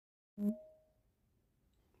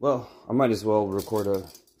Well, I might as well record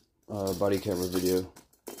a body camera video.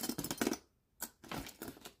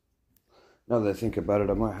 Now that I think about it,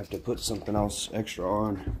 I might have to put something else extra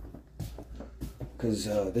on, because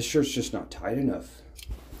this shirt's just not tight enough.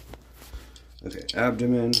 Okay,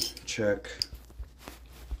 abdomen, check.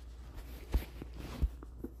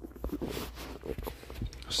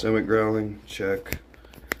 Stomach growling, check.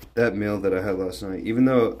 That meal that I had last night, even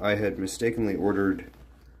though I had mistakenly ordered,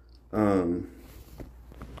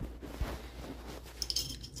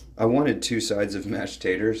 I wanted 2 sides of mashed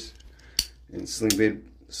taters, and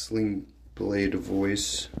Sling Blade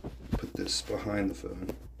voice put this behind the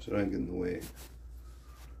phone so it doesn't get in the way.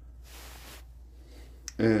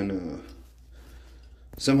 And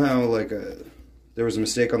somehow, like, there was a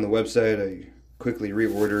mistake on the website. I quickly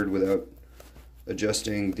reordered without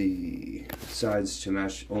adjusting the sides to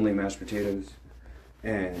only mashed potatoes,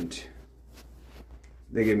 and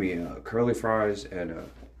they gave me curly fries and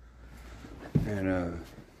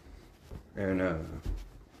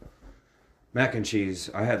mac and cheese.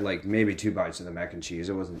 I had like maybe 2 bites of the mac and cheese.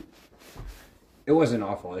 It wasn't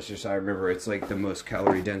awful. It's just I remember it's like the most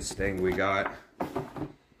calorie dense thing we got.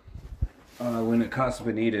 When at Casa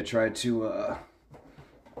Bonita tried to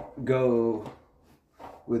go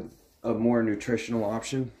with a more nutritional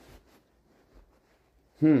option.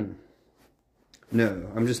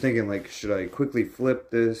 No, I'm just thinking, like, should I quickly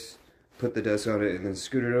flip this, put the desk on it, and then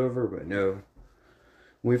scoot it over? But no.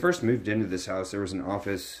 When we first moved into this house, there was an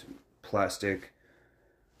office plastic,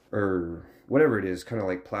 or whatever it is, kind of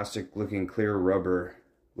like plastic looking clear rubber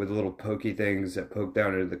with little pokey things that poke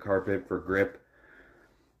down into the carpet for grip.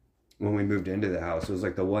 When we moved into the house, it was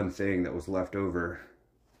like the one thing that was left over.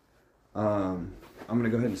 I'm gonna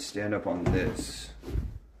go ahead and stand up on this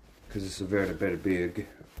because it's a very bit big,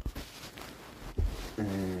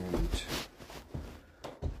 and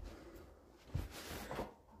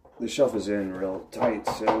the shelf is in real tight,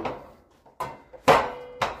 so I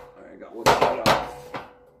got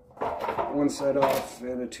one side off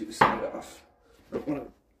and a 2 side off.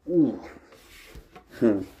 Ooh.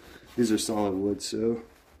 These are solid wood, so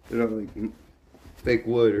they're not like fake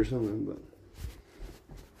wood or something, but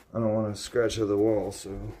I don't want to scratch at the wall,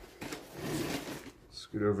 so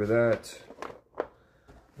scoot over that,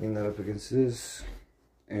 lean that up against this,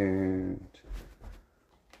 and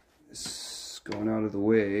it's going out of the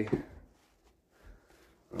way.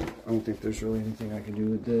 I don't think there's really anything I can do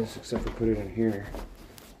with this except for put it in here.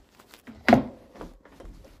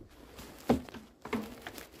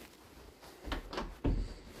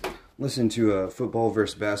 Listen to a football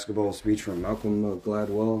versus basketball speech from Malcolm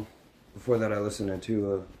Gladwell. Before that, I listened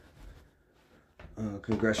to a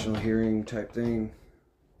congressional hearing type thing.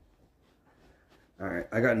 Alright,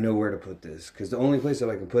 I got nowhere to put this, because the only place that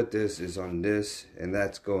I can put this is on this, and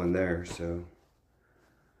that's going there, so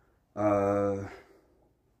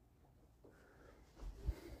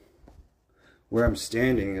where I'm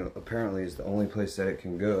standing apparently is the only place that it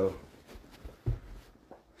can go,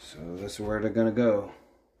 so that's where they're gonna go.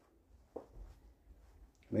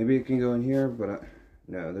 Maybe it can go in here, but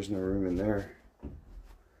no, there's no room in there.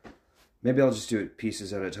 Maybe I'll just do it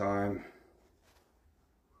pieces at a time.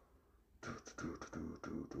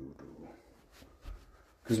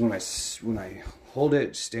 Because when I hold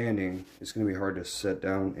it standing, it's going to be hard to set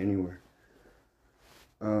down anywhere.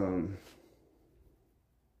 Let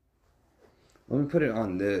me put it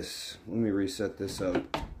on this. Let me reset this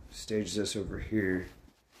up. Stage this over here.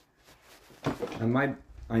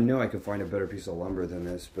 I know I could find a better piece of lumber than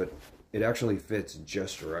this, but it actually fits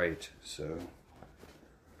just right, so.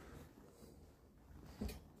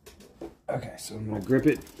 Okay, so I'm gonna grip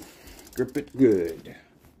it good.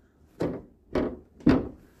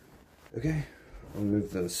 Okay, I'll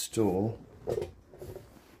move the stool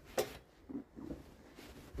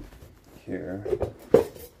here.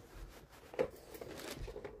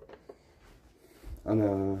 I'll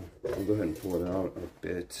go ahead and pull it out a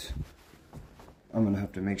bit. I'm gonna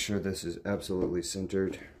have to make sure this is absolutely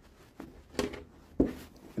centered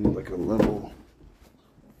and like a level.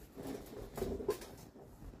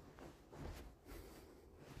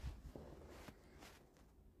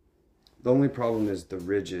 The only problem is the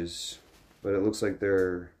ridges, but it looks like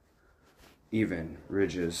they're even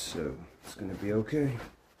ridges, so it's gonna be okay.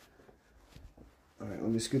 Alright,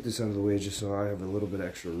 let me scoot this out of the way just so I have a little bit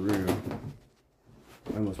extra room.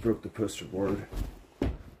 I almost broke the poster board.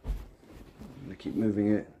 I'm gonna keep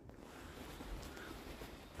moving it.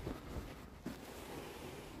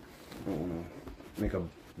 I don't wanna make a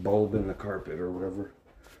bulb in the carpet or whatever.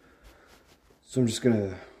 So I'm just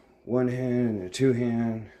gonna one hand and a two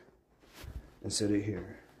hand and set it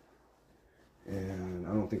here. And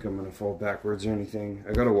I don't think I'm gonna fall backwards or anything.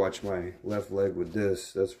 I gotta watch my left leg with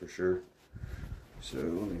this, that's for sure. So let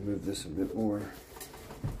me move this a bit more.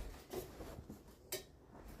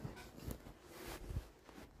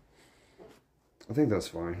 I think that's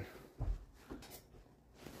fine.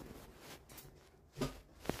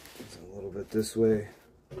 It's a little bit this way.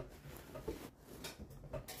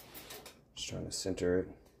 Just trying to center it.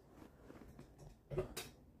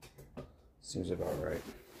 Seems about right.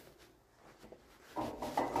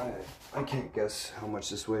 I can't guess how much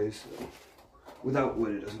this weighs. So without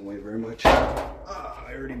wood, it doesn't weigh very much. Ah,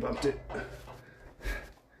 I already bumped it.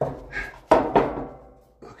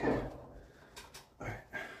 Okay. Alright.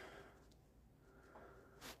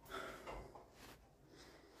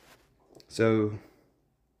 So,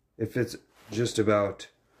 it fits just about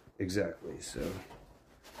exactly, so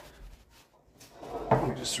let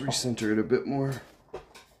me just recenter it a bit more.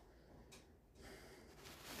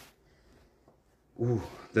 Ooh,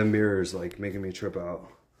 the mirror is like making me trip out.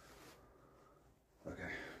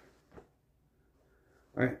 Okay.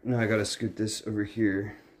 Alright, now I gotta scoot this over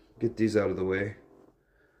here. Get these out of the way.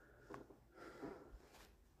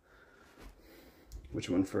 Which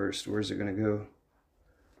one first? Where's it gonna go?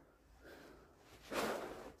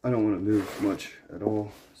 I don't want to move much at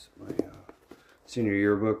all. It's my senior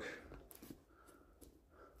yearbook.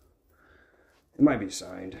 It might be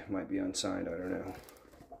signed, it might be unsigned, I don't know.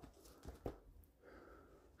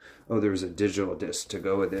 Oh, there was a digital disc to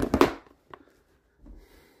go with it.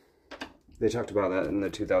 They talked about that in the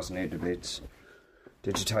 2008 debates.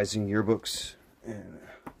 Digitizing yearbooks and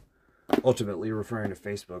ultimately referring to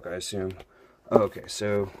Facebook, I assume. Okay,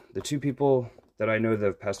 so the two people that I know that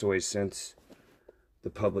have passed away since the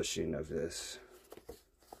publishing of this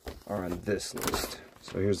are on this list.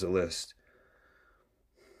 So here's the list.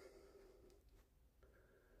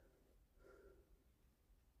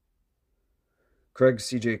 Craig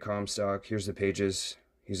C.J. Comstock, here's the pages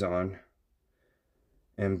he's on.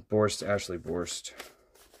 And Borst, Ashley Borst.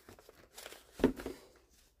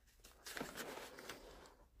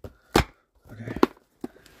 Okay.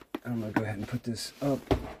 I'm going to go ahead and put this up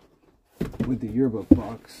with the yearbook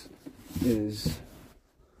box. Is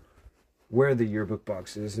where the yearbook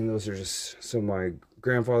box is, and those are just some of my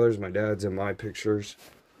grandfather's, my dad's, and my pictures.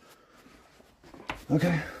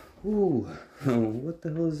 Okay. Ooh. Oh, what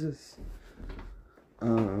the hell is this?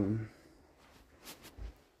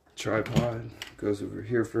 Tripod goes over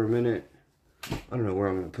here for a minute. I don't know where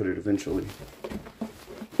I'm going to put it eventually.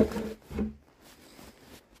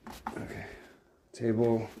 Okay.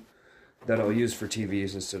 Table that I'll use for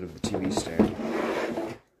TVs instead of the TV stand.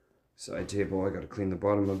 Side table, I got to clean the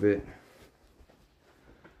bottom of it.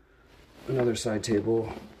 Another side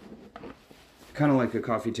table, kind of like a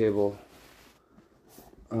coffee table.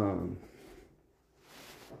 I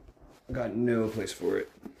got no place for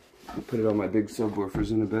it. Put it on my big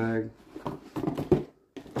subwoofers in the bag.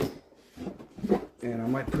 And I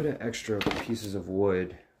might put in extra pieces of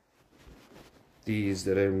wood. These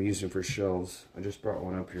that I'm using for shelves. I just brought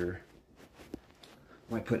one up here.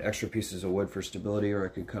 Might put extra pieces of wood for stability, or I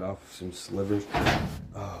could cut off some slivers.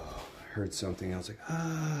 Oh, I heard something. I was like,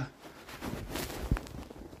 ah.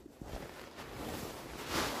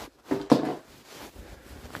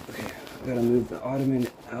 Okay, I gotta move the ottoman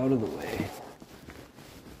out of the way.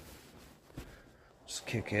 Just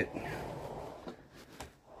kick it.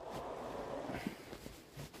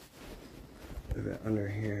 Move it under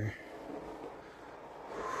here.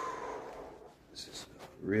 This is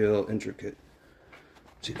real intricate.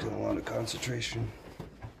 Taking a lot of concentration.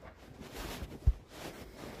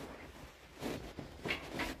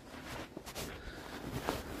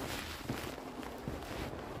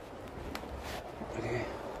 Okay.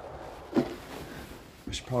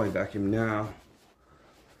 I should probably vacuum now.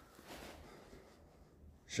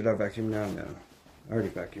 Should I vacuum now? No. I already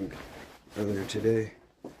vacuumed earlier today.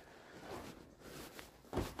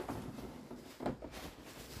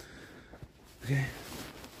 Okay.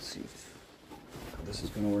 Let's see how this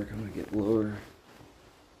is going to work. I'm going to get lower.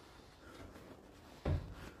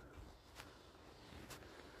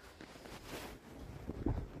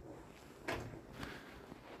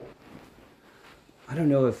 I don't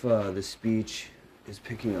know if the speech is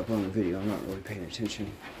picking up on the video. I'm not really paying attention.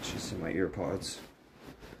 It's just in my ear pods.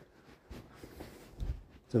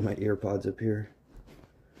 It's in my ear pods up here.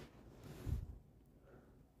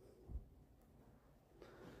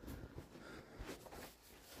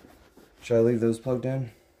 Should I leave those plugged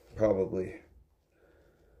in? Probably.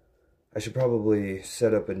 I should probably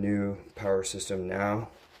set up a new power system now.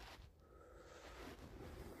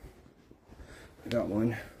 I got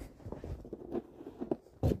one.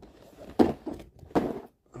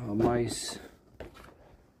 Oh, mice.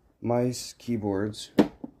 mice, keyboards,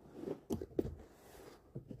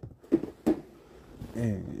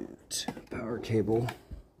 and power cable.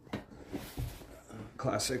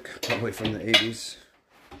 Classic, probably from the 80s.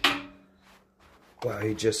 Wow,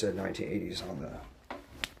 he just said 1980s on the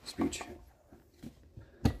speech.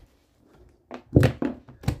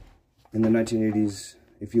 In the 1980s,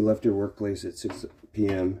 if you left your workplace at 6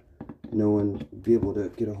 p.m., no one would be able to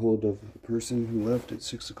get a hold of a person who left at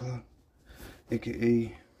 6 o'clock,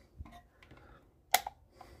 aka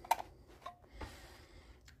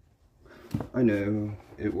I know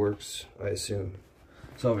it works, I assume.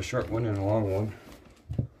 So I have a short one and a long one.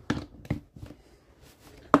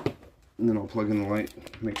 And then I'll plug in the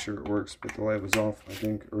light, make sure it works, but the light was off, I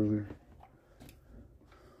think, earlier.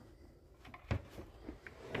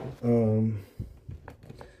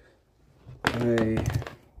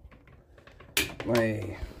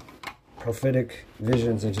 My prophetic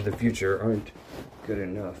visions into the future aren't good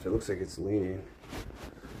enough. It looks like it's leaning.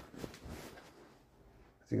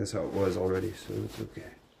 I think that's how it was already, so it's okay.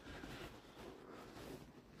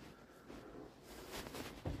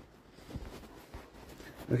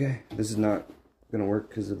 Okay, this is not gonna work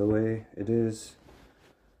because of the way it is.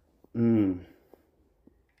 It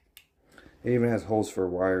even has holes for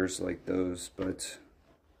wires like those, but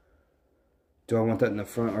do I want that in the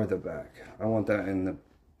front or the back? I want that in the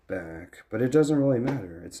back, but it doesn't really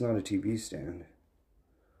matter. It's not a TV stand.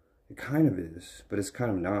 It kind of is, but it's kind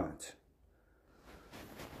of not.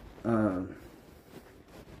 Let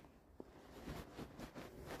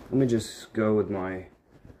me just go with my,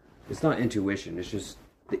 it's not intuition, it's just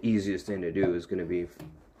the easiest thing to do is going to be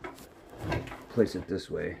place it this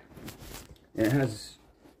way. And it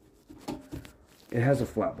has a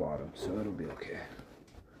flat bottom, so it'll be okay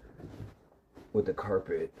with the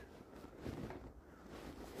carpet.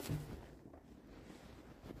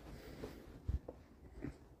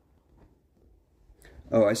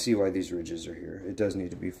 Oh, I see why these ridges are here. It does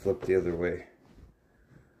need to be flipped the other way.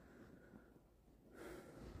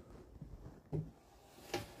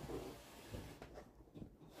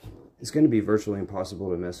 It's going to be virtually impossible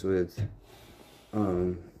to mess with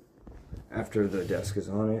after the desk is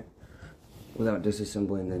on it without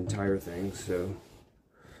disassembling the entire thing, so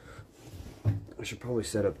I should probably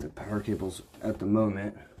set up the power cables at the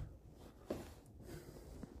moment.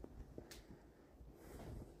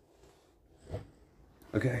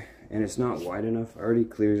 Okay, and it's not wide enough. I already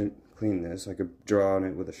cleaned this. I could draw on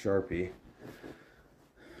it with a Sharpie.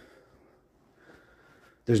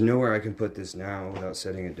 There's nowhere I can put this now without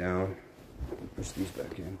setting it down. Push these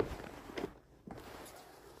back in.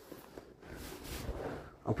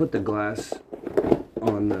 I'll put the glass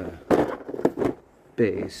on the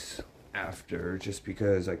base after, just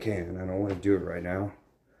because I can. I don't want to do it right now.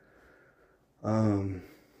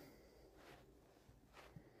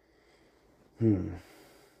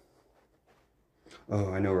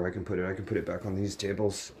 Oh, I know where I can put it. I can put it back on these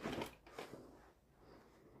tables.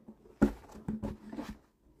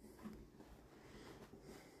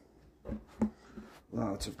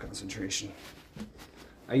 Lots of concentration.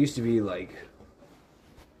 I used to be like,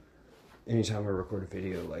 anytime I record a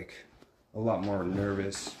video, like a lot more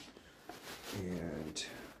nervous and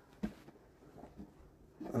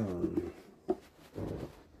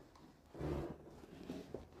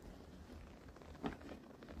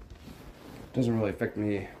doesn't really affect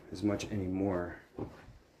me as much anymore.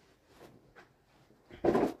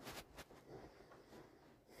 I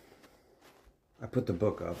put the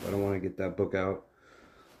book up. I don't want to get that book out.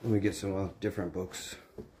 Let me get some different books.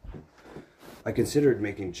 I considered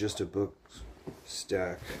making just a book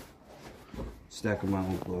stack of my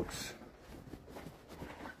own books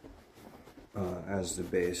as the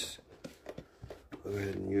base. Go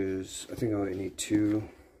ahead and use, I think I only need 2,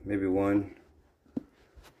 maybe 1.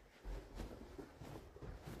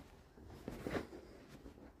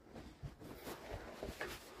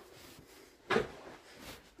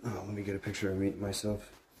 Oh, let me get a picture of me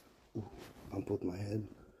myself. Ooh, bump with my head.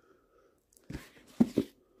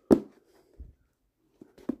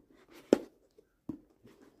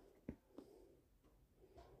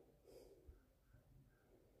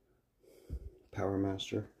 Power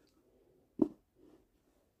Master.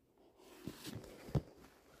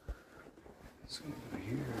 It's gonna go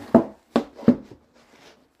here.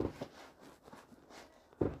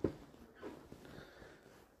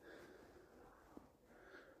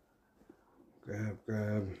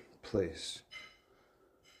 Grab, place.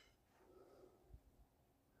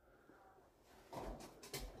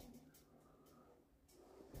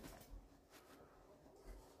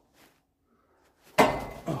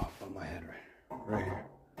 Oh, on my head right here.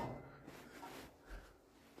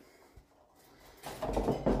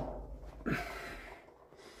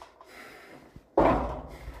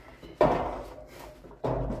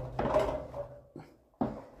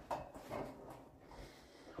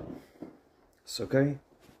 It's okay.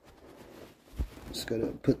 Just gotta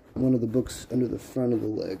put one of the books under the front of the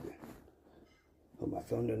leg. Hope my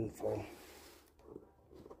phone doesn't fall.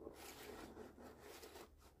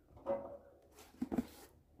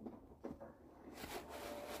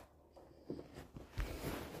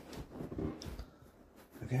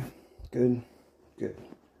 Okay, good, good.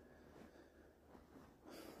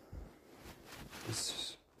 This.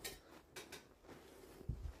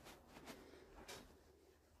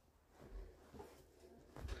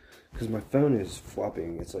 Because my phone is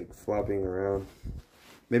flopping. It's like flopping around.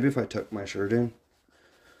 Maybe if I tuck my shirt in.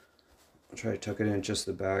 I'll try to tuck it in just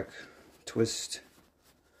the back. Twist.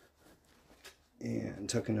 And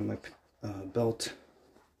tuck into my belt.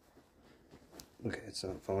 Okay, it's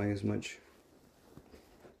not falling as much.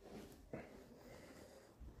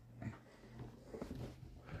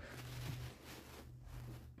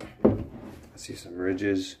 I see some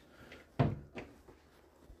ridges.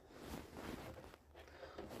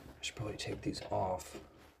 I should probably take these off.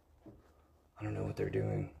 I don't know what they're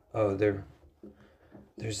doing. Oh,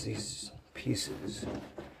 there's these pieces.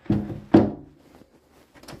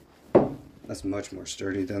 That's much more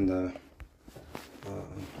sturdy than the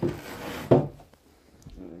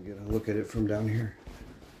get a look at it from down here.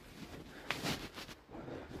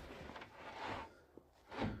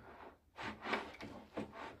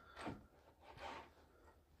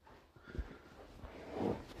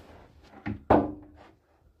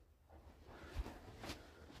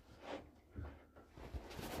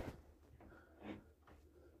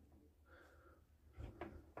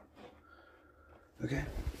 Okay.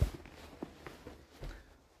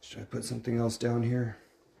 Should I put something else down here?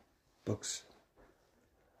 Books.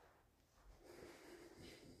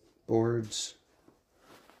 Boards.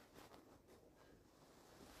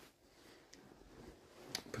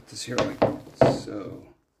 Put this here like so.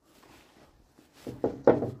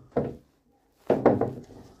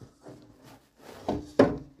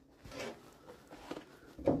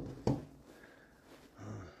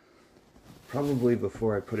 Probably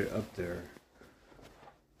before I put it up there.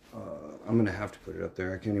 I'm gonna have to put it up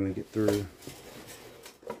there. I can't even get through.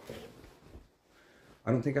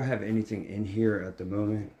 I don't think I have anything in here at the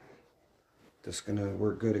moment that's gonna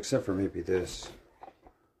work good, except for maybe this.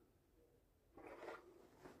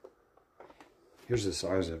 Here's the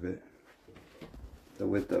size of it, the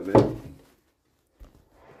width of it.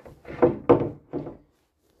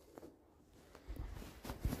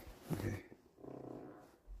 Okay.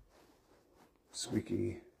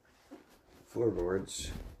 Squeaky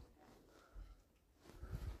floorboards.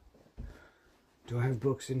 Do I have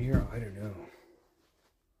books in here? I don't know.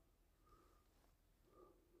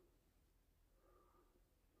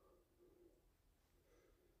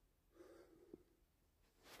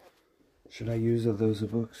 Should I use those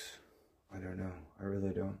books? I don't know. I really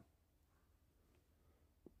don't.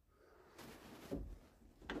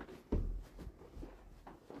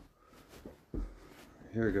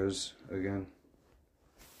 Here it goes again.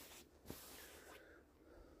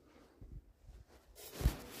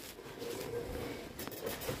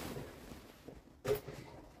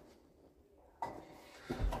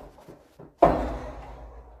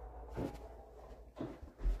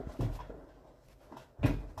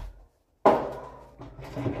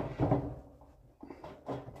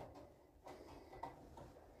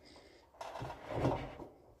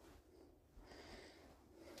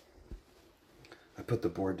 I put the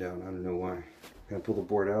board down. I don't know why. Can I pull the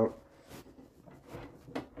board out?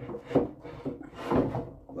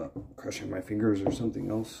 Well, crushing my fingers or something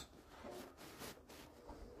else.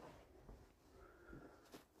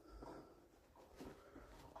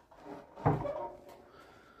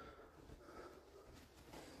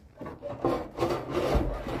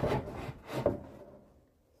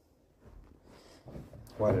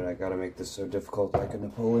 Why did I gotta make this so difficult like a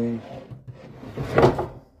Napoleon?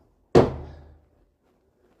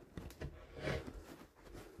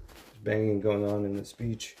 Banging going on in the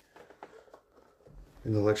speech.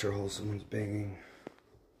 In the lecture hall, someone's banging.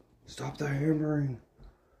 Stop the hammering.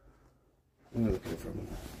 I'm gonna look at it from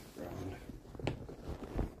the ground.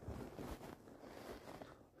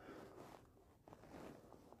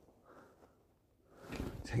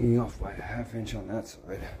 It's hanging off by a ½ inch on that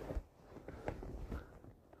side.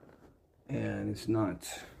 And it's not.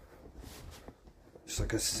 It's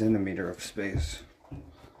like a centimeter of space.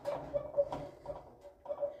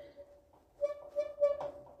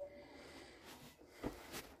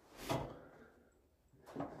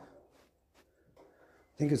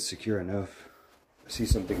 I think it's secure enough. I see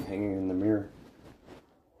something hanging in the mirror.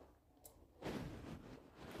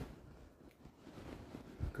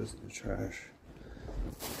 Goes in the trash.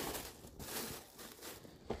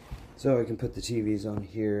 So I can put the TVs on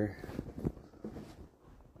here.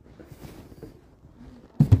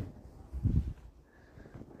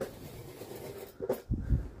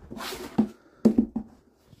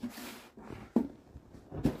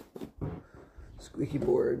 Squeaky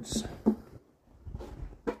boards.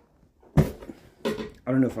 I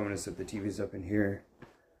don't know if I'm going to set the TVs up in here.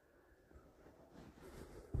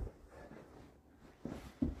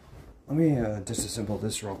 Let me disassemble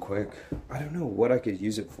this real quick. I don't know what I could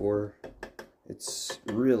use it for. It's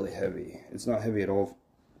really heavy. It's not heavy at all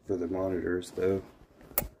for the monitors though.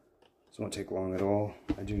 This won't take long at all.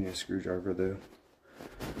 I do need a screwdriver though.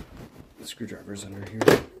 The screwdriver's under here.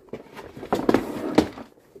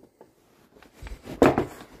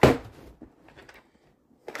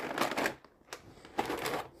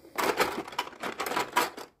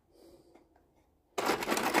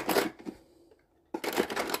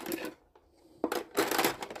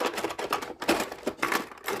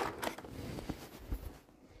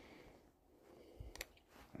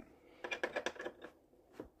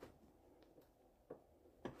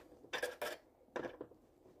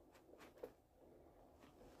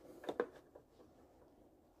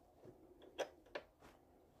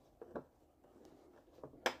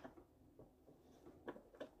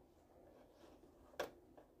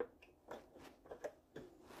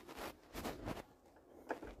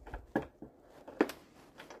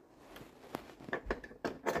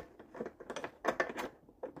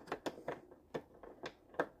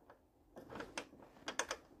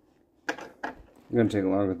 It's gonna take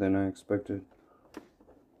longer than I expected.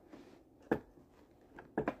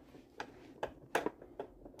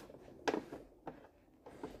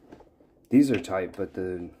 These are tight, but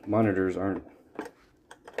the monitors aren't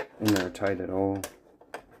in there tight at all.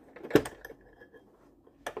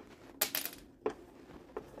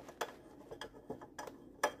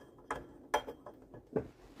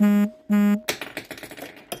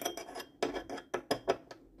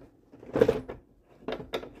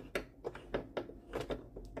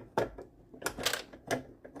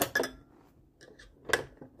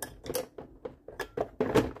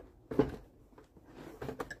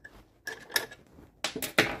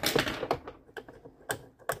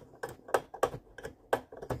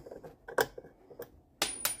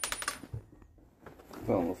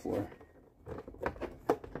 Fell on the floor.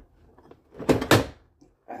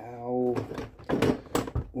 Ow.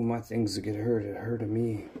 When my things get hurt, it hurted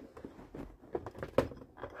me.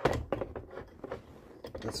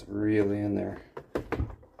 That's really in there.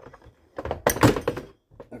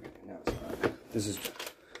 Okay, now it's not. This is...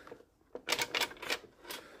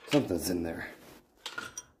 something's in there.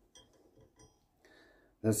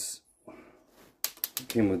 That's...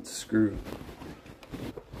 came with the screw.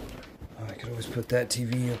 I could always put that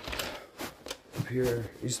TV up here.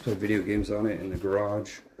 I used to play video games on it in the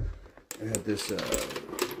garage. I had this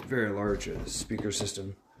very large speaker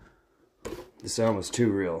system. The sound was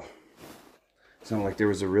too real. It sounded like there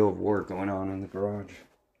was a real war going on in the garage.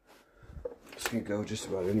 This can go just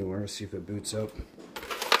about anywhere. See if it boots up.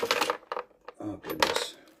 Oh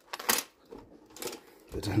goodness.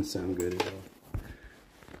 That doesn't sound good at all.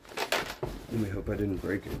 Let me hope I didn't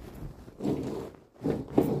break it.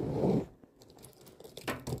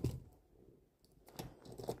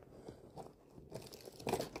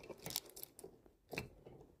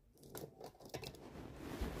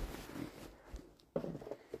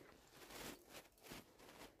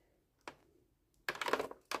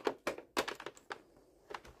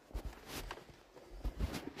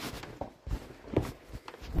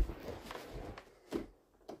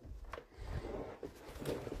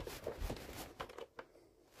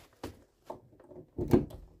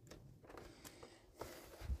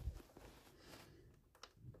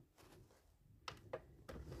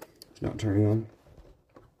 It's not turning on.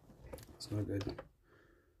 It's not good.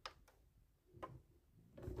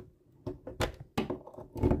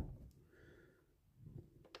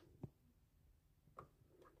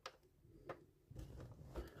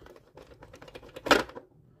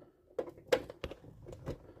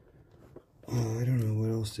 I don't know what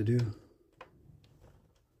else to do.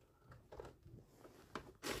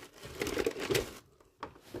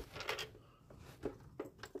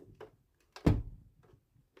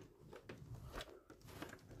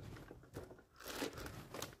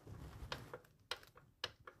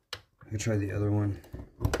 I try the other one.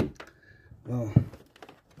 Well,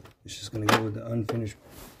 it's just gonna go with the unfinished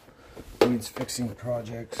needs fixing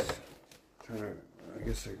projects. I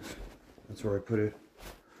guess that's where I put it.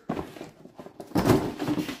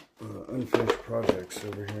 Unfinished projects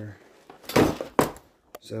over here.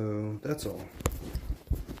 So that's all.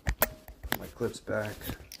 Put my clips back.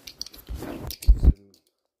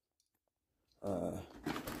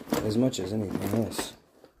 as much as anything else.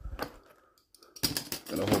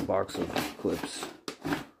 Got a whole box of clips.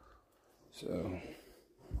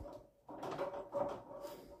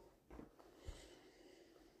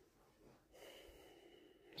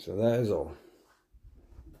 So that is all.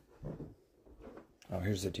 Oh,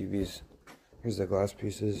 here's the TVs. Here's the glass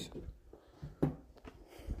pieces.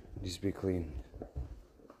 Needs to be cleaned.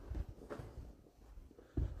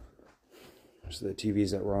 There's the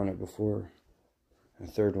TVs that were on it before. A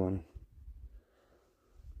third one.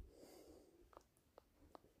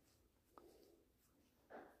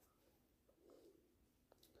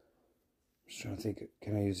 Just trying to think,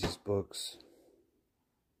 can I use these books?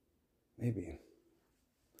 Maybe.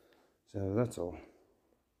 So that's all.